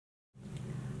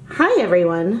Hi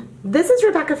everyone, this is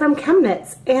Rebecca from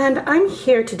ChemKnits and I'm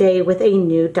here today with a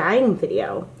new dyeing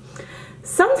video.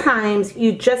 Sometimes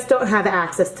you just don't have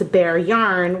access to bare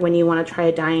yarn when you want to try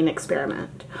a dyeing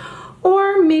experiment.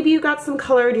 Or maybe you got some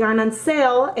colored yarn on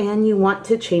sale and you want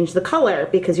to change the color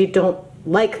because you don't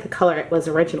like the color it was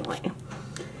originally.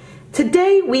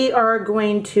 Today we are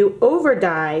going to over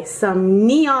dye some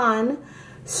neon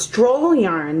stroll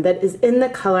yarn that is in the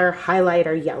color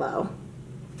highlighter yellow.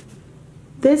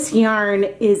 This yarn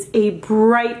is a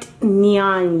bright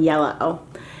neon yellow,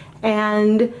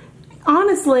 and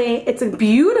honestly it's a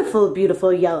beautiful,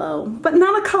 beautiful yellow, but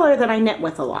not a color that I knit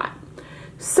with a lot.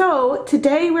 So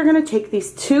today we're going to take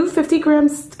these two 50-gram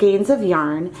skeins of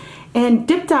yarn and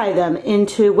dip dye them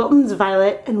into Wilton's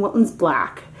Violet and Wilton's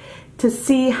Black to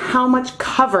see how much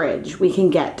coverage we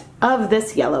can get of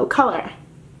this yellow color.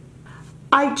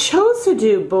 I chose to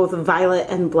do both violet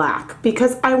and black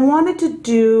because I wanted to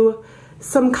do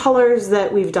some colors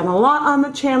that we've done a lot on the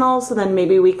channel, so then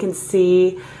maybe we can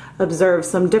observe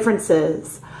some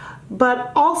differences.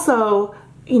 But also,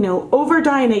 you know, over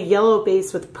dyeing a yellow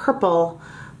base with purple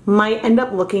might end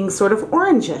up looking sort of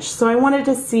orangish. So I wanted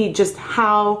to see just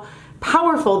how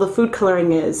powerful the food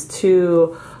coloring is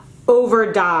to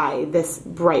over dye this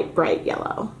bright, bright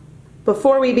yellow.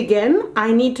 Before we begin,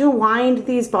 I need to wind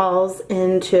these balls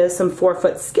into some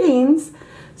 4-foot skeins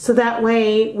so that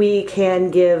way we can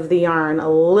give the yarn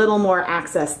a little more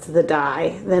access to the dye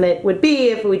than it would be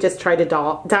if we just tried to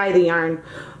dye the yarn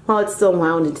while it's still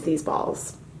wound into these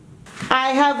balls. I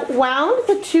have wound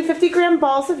the two 50-gram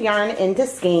balls of yarn into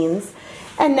skeins,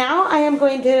 and now I am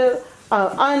going to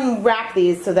unwrap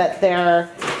these so that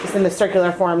they're just in the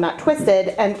circular form, not twisted,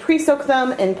 and pre-soak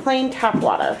them in plain tap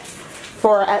water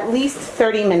for at least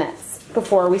 30 minutes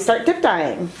before we start dip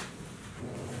dyeing.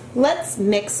 Let's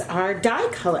mix our dye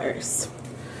colors.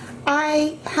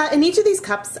 In each of these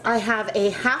cups I have a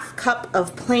half cup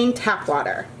of plain tap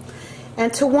water,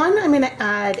 and to one I'm going to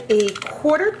add a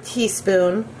 1/4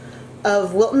 teaspoon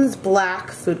of Wilton's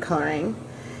Black food coloring.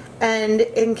 And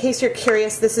in case you're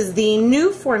curious, this is the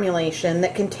new formulation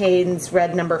that contains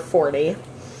red number 40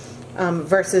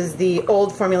 versus the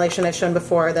old formulation I've shown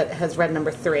before that has red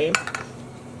number 3.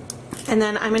 And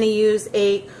then I'm going to use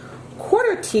a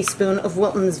 1/4 teaspoon of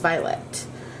Wilton's Violet.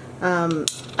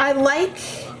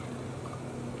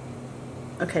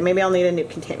 Okay, maybe I'll need a new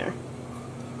container.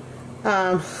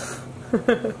 Oh,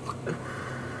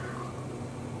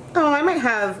 I might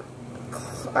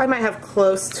have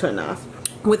close to enough.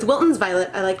 With Wilton's Violet,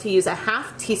 I like to use a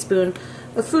 1/2 teaspoon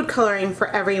of food coloring for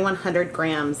every 100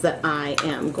 grams that I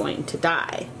am going to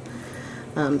dye.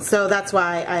 So that's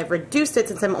why I've reduced it.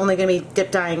 Since I'm only going to be dip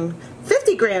dyeing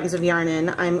 50 grams of yarn in,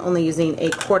 I'm only using a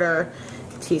 1/4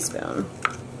 teaspoon.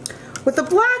 With the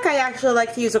black, I actually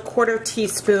like to use a 1/4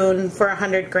 teaspoon for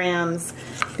 100 grams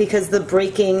because the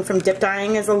breaking from dip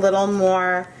dyeing is a little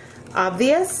more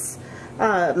obvious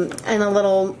and a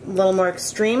little more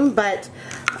extreme, but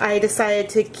I decided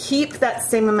to keep that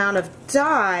same amount of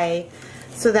dye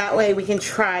so that way we can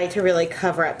try to really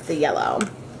cover up the yellow.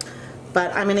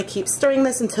 But I'm going to keep stirring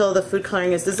this until the food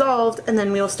coloring is dissolved, and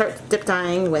then we will start dip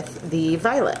dyeing with the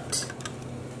violet.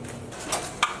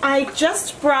 I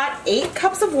just brought 8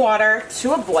 cups of water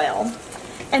to a boil,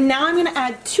 and now I'm going to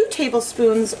add 2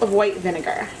 tablespoons of white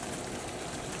vinegar.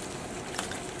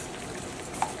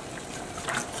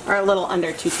 Or a little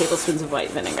under 2 tablespoons of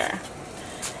white vinegar.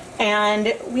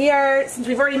 And since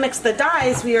we've already mixed the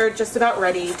dyes, we are just about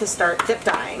ready to start dip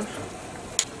dyeing.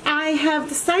 I have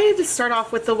decided to start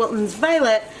off with the Wilton's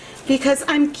Violet because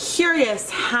I'm curious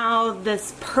how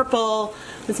this purple,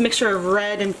 this mixture of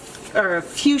red and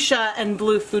fuchsia and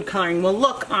blue food coloring will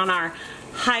look on our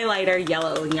highlighter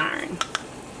yellow yarn.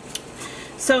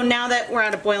 So now that we're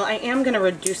at a boil, I am going to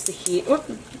reduce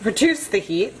the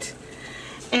heat.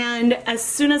 And as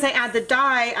soon as I add the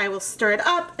dye, I will stir it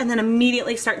up and then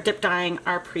immediately start dip dyeing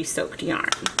our pre-soaked yarn.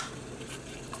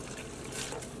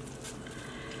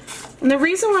 And the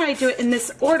reason why I do it in this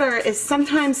order is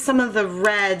sometimes some of the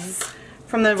reds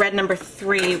from the red number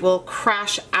 3 will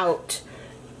crash out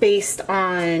based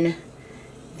on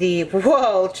the,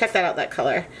 whoa, check that out, that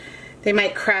color. They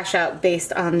might crash out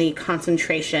based on the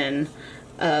concentration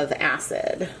of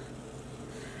acid.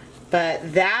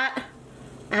 But that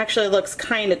actually looks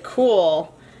kind of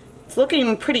cool. It's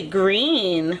looking pretty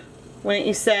green, wouldn't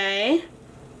you say?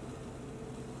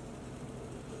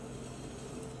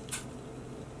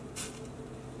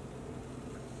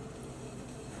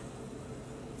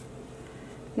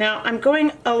 Now I'm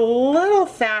going a little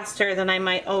faster than I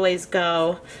might always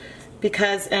go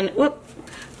because, I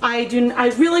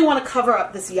really want to cover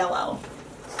up this yellow.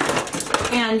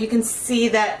 And you can see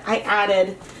that I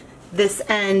added this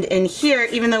end in here,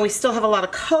 even though we still have a lot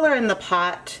of color in the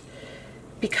pot,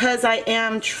 because I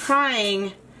am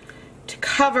trying to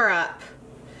cover up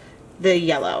the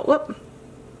yellow. Whoop.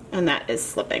 And that is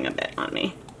slipping a bit on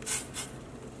me.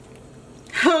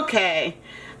 Okay,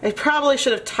 I probably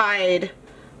should have tied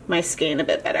my skein a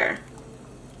bit better.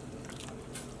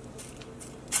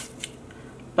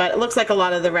 But it looks like a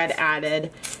lot of the red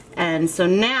added. And so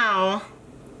now,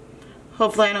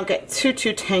 hopefully I don't get too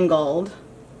tangled.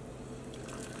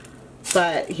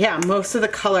 But yeah, most of the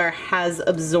color has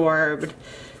absorbed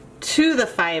to the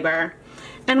fiber.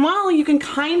 And while you can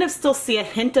kind of still see a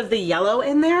hint of the yellow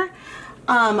in there,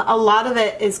 a lot of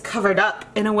it is covered up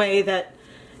in a way that,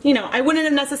 you know, I wouldn't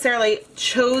have necessarily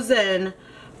chosen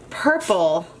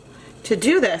purple to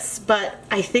do this, but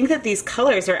I think that these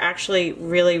colors are actually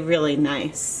really, really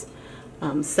nice.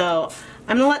 So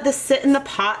I'm gonna let this sit in the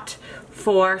pot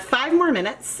for 5 more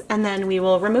minutes and then we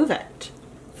will remove it.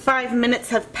 5 minutes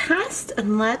have passed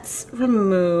and let's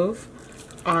remove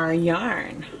our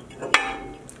yarn.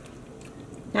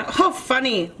 Now, oh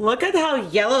funny, look at how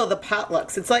yellow the pot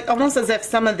looks. It's like almost as if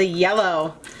some of the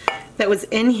yellow that was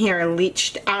in here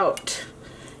leached out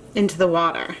into the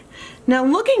water. Now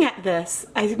looking at this,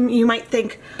 you might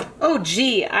think, oh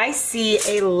gee, I see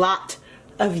a lot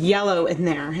of yellow in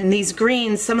there. And these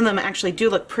greens, some of them actually do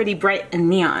look pretty bright and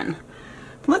neon.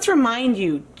 Let's remind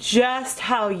you just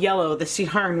how yellow this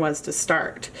yarn was to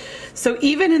start. So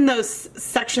even in those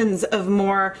sections of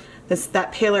more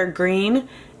that paler green,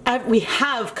 we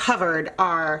have covered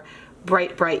our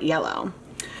bright yellow.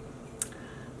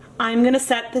 I'm going to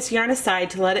set this yarn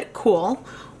aside to let it cool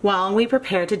while we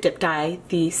prepare to dip dye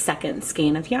the second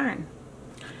skein of yarn.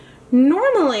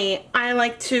 Normally, I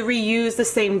like to reuse the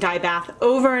same dye bath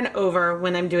over and over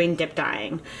when I'm doing dip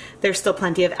dyeing. There's still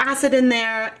plenty of acid in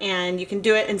there and you can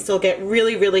do it and still get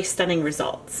really, really stunning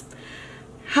results.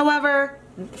 However,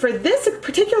 for this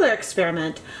particular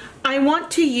experiment, I want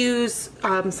to use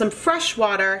some fresh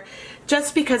water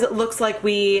just because it looks like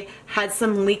we had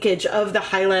some leakage of the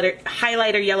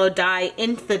highlighter yellow dye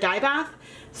into the dye bath.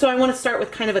 So I want to start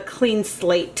with kind of a clean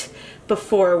slate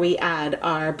before we add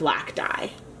our black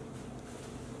dye.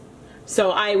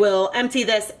 So I will empty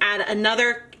this, add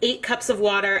another 8 cups of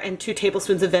water and 2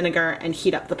 tablespoons of vinegar and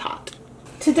heat up the pot.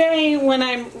 Today when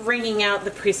I'm wringing out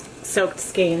the pre-soaked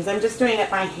skeins, I'm just doing it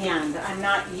by hand. I'm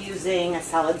not using a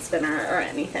salad spinner or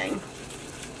anything.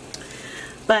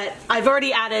 But I've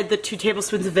already added the 2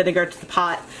 tablespoons of vinegar to the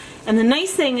pot. And the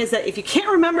nice thing is that if you can't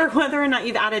remember whether or not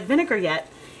you've added vinegar yet,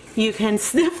 you can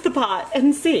sniff the pot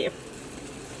and see. All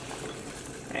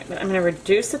right, but I'm going to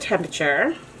reduce the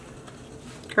temperature,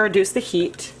 or reduce the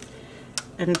heat,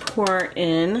 and pour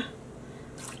in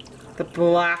the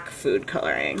black food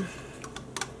coloring.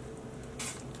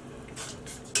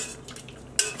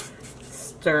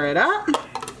 Stir it up,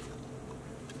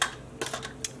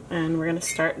 and we're going to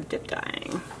start dip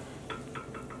dyeing.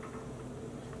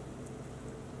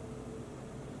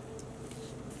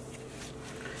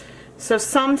 So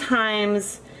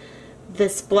sometimes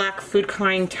this black food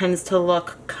coloring tends to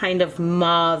look kind of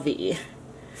mauve-y.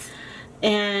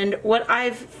 And what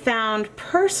I've found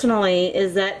personally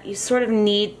is that you sort of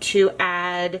need to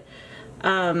add,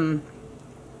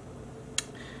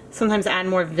 sometimes add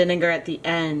more vinegar at the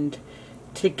end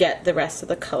to get the rest of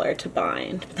the color to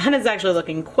bind. But that is actually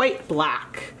looking quite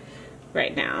black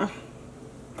right now.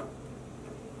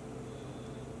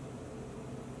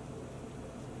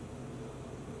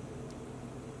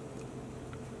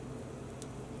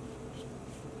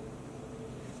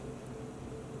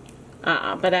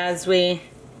 But as we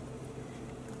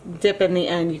dip in the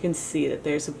end, you can see that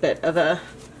there's a bit of a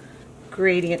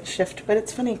gradient shift, but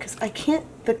it's funny because I can't,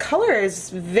 the color is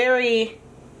very,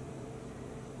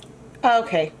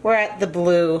 okay, we're at the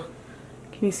blue.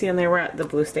 Can you see on there, we're at the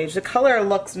blue stage. The color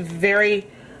looks very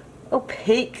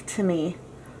opaque to me.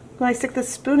 When I stick the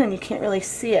spoon in, you can't really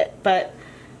see it, but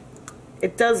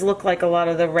it does look like a lot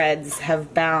of the reds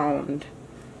have bound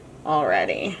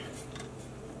already.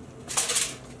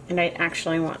 And I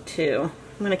actually want to,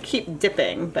 I'm going to keep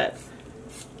dipping, but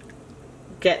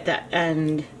get that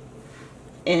end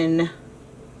in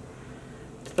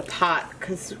to the pot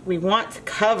because we want to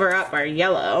cover up our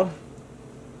yellow.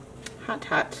 Hot,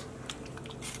 hot.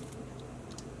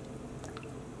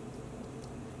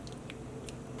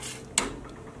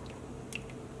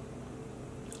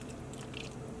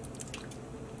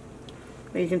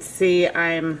 You can see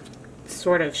I'm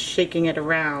sort of shaking it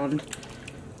around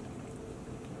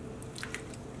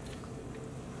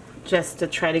just to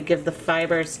try to give the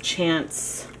fibers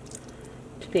chance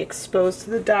to be exposed to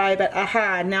the dye, but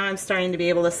aha, now I'm starting to be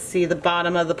able to see the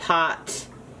bottom of the pot.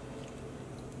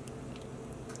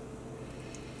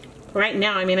 right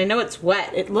now, I mean, I know it's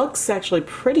wet. It looks actually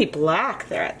pretty black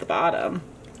there at the bottom.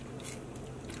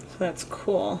 So that's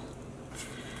cool.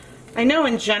 I know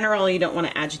in general you don't want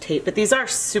to agitate, but these are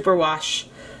superwash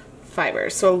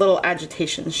fibers, so a little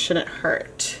agitation shouldn't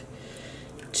hurt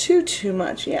too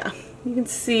much. Yeah, you can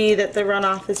see that the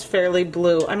runoff is fairly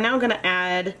blue. I'm now going to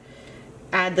add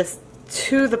this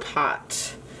to the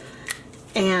pot,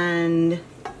 and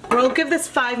we'll give this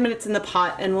 5 minutes in the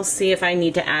pot, and we'll see if I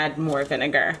need to add more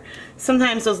vinegar.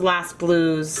 Sometimes those last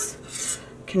blues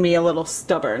can be a little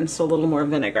stubborn, so a little more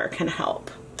vinegar can help.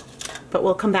 But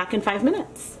we'll come back in 5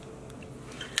 minutes.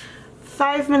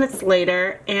 5 minutes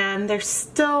later, and there's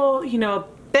still, you know, a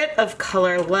bit of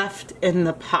color left in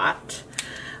the pot.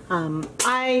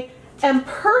 I am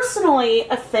personally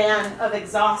a fan of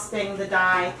exhausting the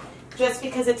dye just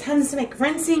because it tends to make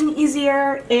rinsing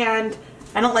easier, and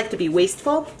I don't like to be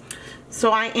wasteful.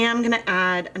 So I am going to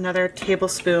add another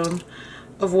tablespoon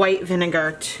of white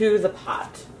vinegar to the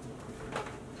pot.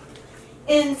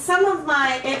 In some of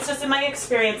it's just in my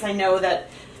experience, I know that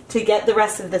to get the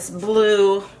rest of this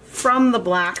blue from the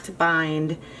black to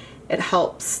bind, it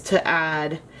helps to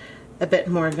add a bit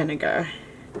more vinegar.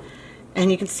 And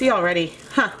you can see already,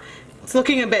 it's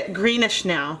looking a bit greenish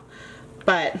now,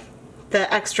 but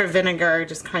the extra vinegar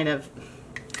just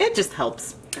it just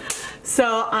helps.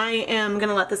 So I am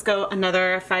gonna let this go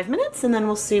another 5 minutes, and then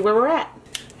we'll see where we're at.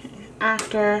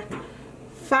 After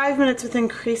 5 minutes with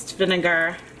increased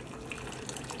vinegar,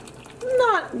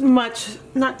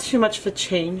 not too much of a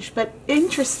change, but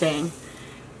interesting.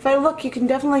 If I look, you can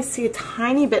definitely see a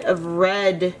tiny bit of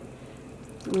red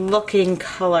looking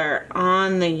color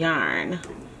on the yarn.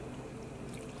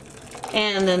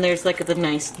 And then there's like the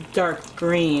nice dark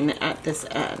green at this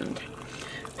end.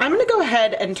 I'm going to go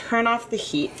ahead and turn off the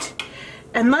heat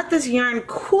and let this yarn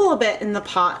cool a bit in the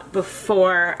pot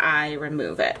before I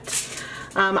remove it.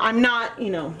 I'm not, you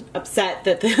know, upset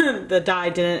that the dye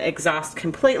didn't exhaust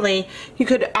completely. You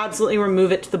could absolutely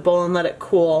remove it to the bowl and let it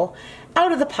cool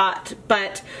out of the pot,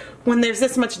 but when there's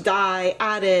this much dye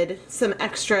added, some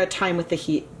extra time with the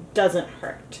heat doesn't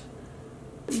hurt.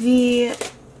 The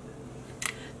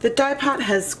dye pot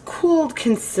has cooled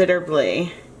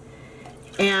considerably,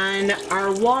 and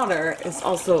our water is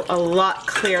also a lot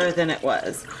clearer than it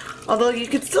was. Although you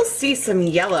could still see some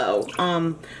yellow,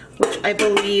 which I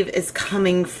believe is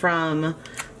coming from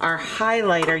our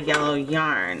highlighter yellow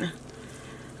yarn.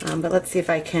 But let's see if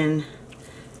I can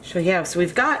show you. Yeah, so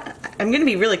we've got, I'm going to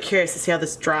be really curious to see how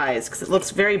this dries, because it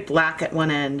looks very black at one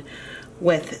end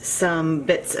with some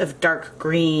bits of dark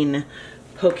green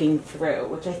poking through,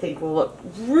 which I think will look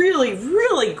really,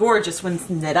 really gorgeous when it's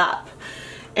knit up.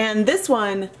 And this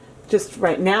one, just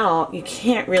right now, you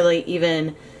can't really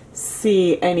even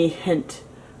see any hint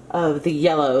of the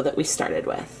yellow that we started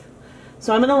with.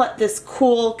 So I'm going to let this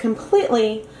cool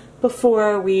completely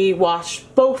before we wash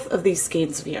both of these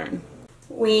skeins of yarn.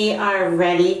 We are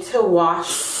ready to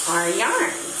wash our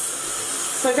yarns.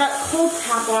 So I've got cold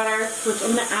tap water, which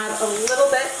I'm going to add a little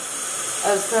bit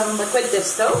of some liquid dish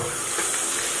soap.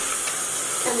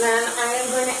 And then I am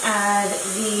going to add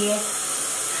the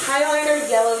highlighter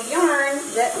yellow yarn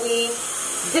that we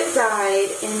dip dyed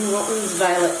in Wilton's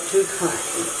Violet Toucan.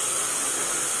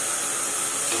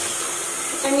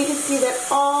 And you can see that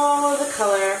all of the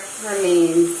color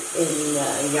remains in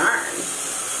the yarn.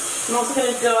 I'm also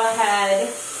going to go ahead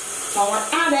while we're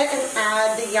at it and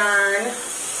add the yarn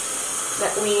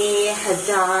that we had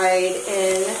dyed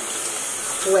in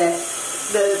with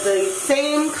the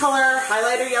same color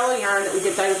highlighter yellow yarn that we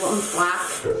did dye with Wilton's black.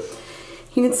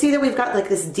 You can see that we've got like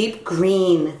this deep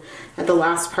green at the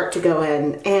last part to go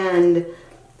in, and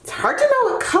it's hard to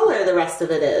know what color the rest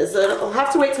of it is. I'll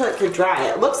have to wait till it could dry.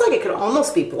 It looks like it could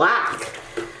almost be black,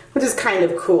 which is kind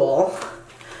of cool.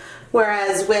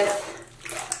 Whereas with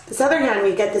this other yarn,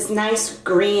 we get this nice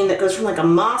green that goes from like a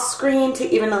moss green to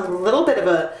even a little bit of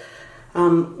a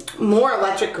more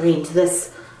electric green to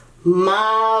this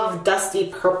mauve dusty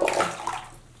purple.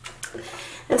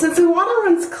 And since the water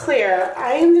runs clear,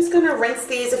 I am just going to rinse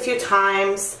these a few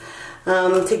times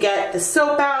to get the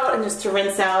soap out and just to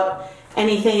rinse out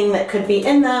anything that could be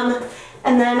in them.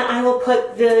 And then I will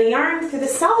put the yarn through the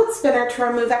salad spinner to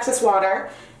remove excess water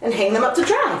and hang them up to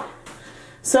dry.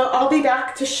 So I'll be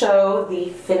back to show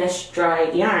the finished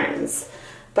dried yarns.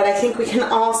 But I think we can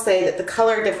all say that the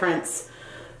color difference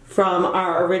from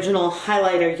our original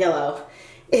highlighter yellow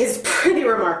is pretty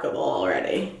remarkable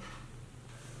already.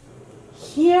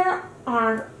 Here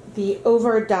are the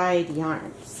over-dyed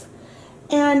yarns.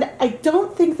 And I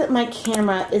don't think that my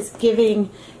camera is doing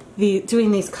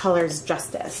these colors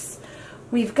justice.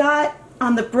 We've got,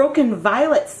 on the Broken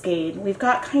Violet skein, we've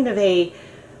got kind of a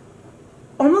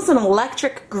almost an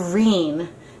electric green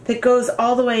that goes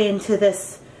all the way into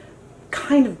this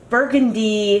kind of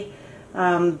burgundy,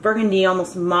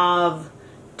 almost mauve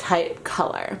type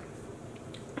color.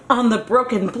 On the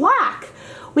broken black,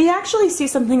 we actually see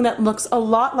something that looks a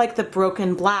lot like the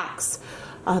broken blacks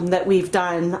that we've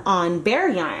done on bare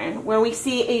yarn, where we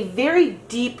see a very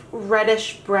deep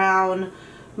reddish brown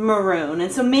maroon.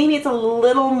 And so maybe it's a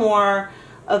little more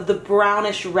of the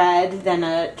brownish red than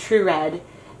a true red.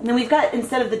 And then we've got,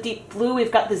 instead of the deep blue,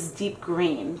 we've got this deep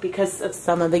green because of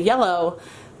some of the yellow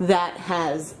that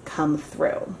has come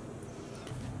through.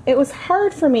 It was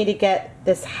hard for me to get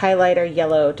this highlighter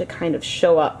yellow to kind of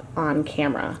show up on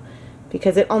camera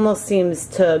because it almost seems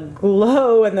to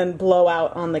glow and then blow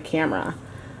out on the camera.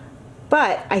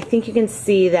 But I think you can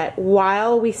see that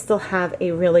while we still have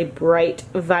a really bright,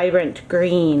 vibrant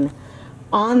green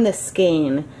on the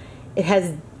skein, it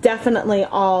has definitely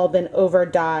all been over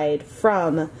dyed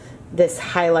from this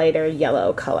highlighter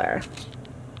yellow color.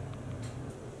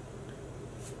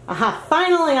 Aha,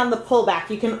 finally on the pullback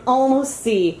you can almost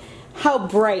see how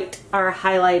bright our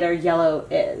highlighter yellow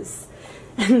is.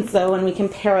 And so when we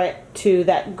compare it to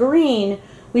that green,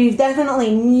 we've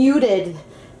definitely muted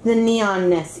the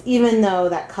neonness, even though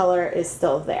that color is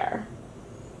still there.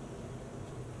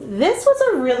 This was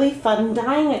a really fun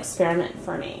dyeing experiment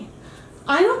for me.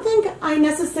 I don't think I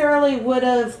necessarily would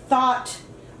have thought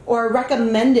or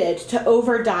recommended to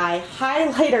over dye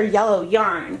highlighter yellow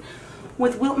yarn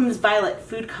with Wilton's violet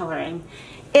food coloring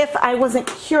if I wasn't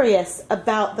curious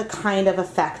about the kind of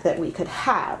effect that we could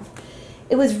have.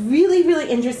 It was really, really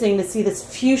interesting to see this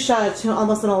fuchsia to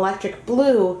almost an electric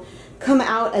blue come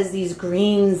out as these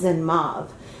greens and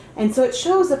mauve. And so it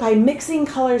shows that by mixing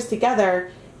colors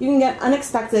together, you can get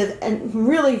unexpected and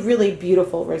really, really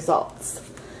beautiful results.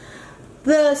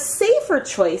 The safer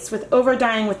choice with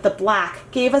overdyeing with the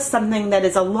black gave us something that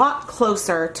is a lot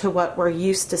closer to what we're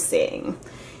used to seeing,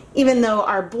 even though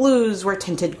our blues were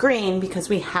tinted green because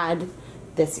we had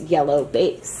this yellow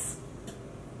base.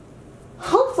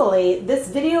 Hopefully, this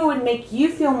video would make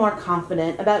you feel more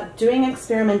confident about doing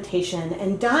experimentation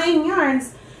and dyeing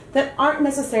yarns that aren't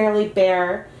necessarily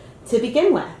bare to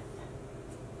begin with.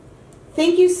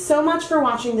 Thank you so much for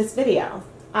watching this video.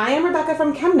 I am Rebecca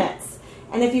from ChemKnits,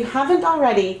 and if you haven't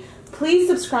already, please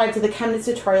subscribe to the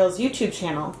ChemKnits Tutorials YouTube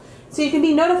channel so you can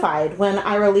be notified when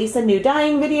I release a new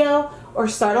dyeing video or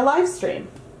start a live stream.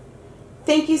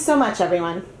 Thank you so much,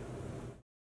 everyone.